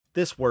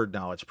This word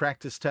knowledge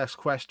practice test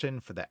question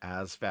for the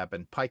ASVAB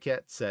and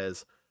PiCAT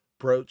says,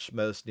 broach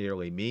most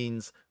nearly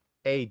means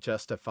A,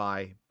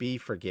 justify, B,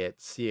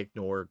 forget, C,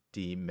 ignore,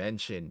 D,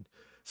 mention.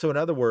 So in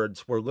other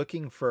words, we're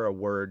looking for a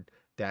word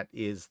that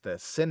is the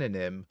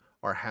synonym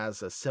or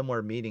has a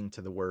similar meaning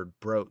to the word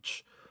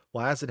broach.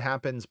 Well, as it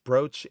happens,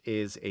 broach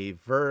is a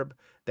verb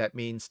that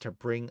means to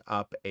bring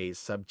up a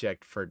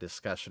subject for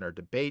discussion or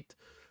debate.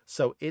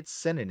 So its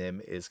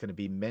synonym is going to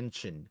be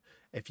mention.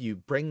 If you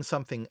bring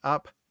something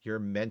up, you're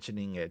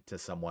mentioning it to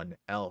someone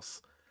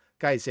else.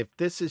 Guys, if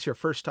this is your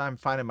first time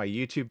finding my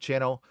YouTube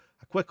channel,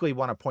 I quickly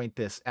want to point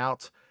this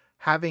out.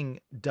 Having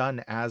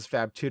done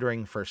ASVAB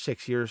tutoring for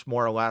 6 years,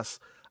 more or less,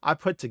 I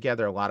put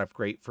together a lot of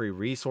great free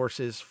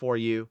resources for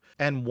you.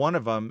 And one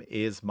of them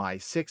is my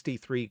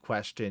 63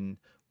 question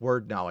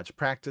word knowledge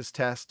practice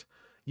test.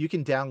 You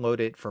can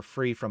download it for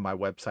free from my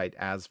website,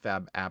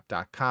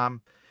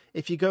 asvabapp.com.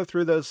 If you go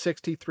through those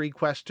 63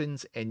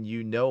 questions and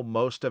you know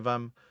most of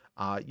them,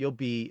 you'll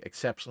be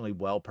exceptionally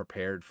well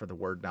prepared for the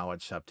word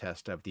knowledge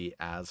subtest of the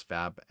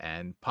ASVAB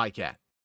and PiCAT.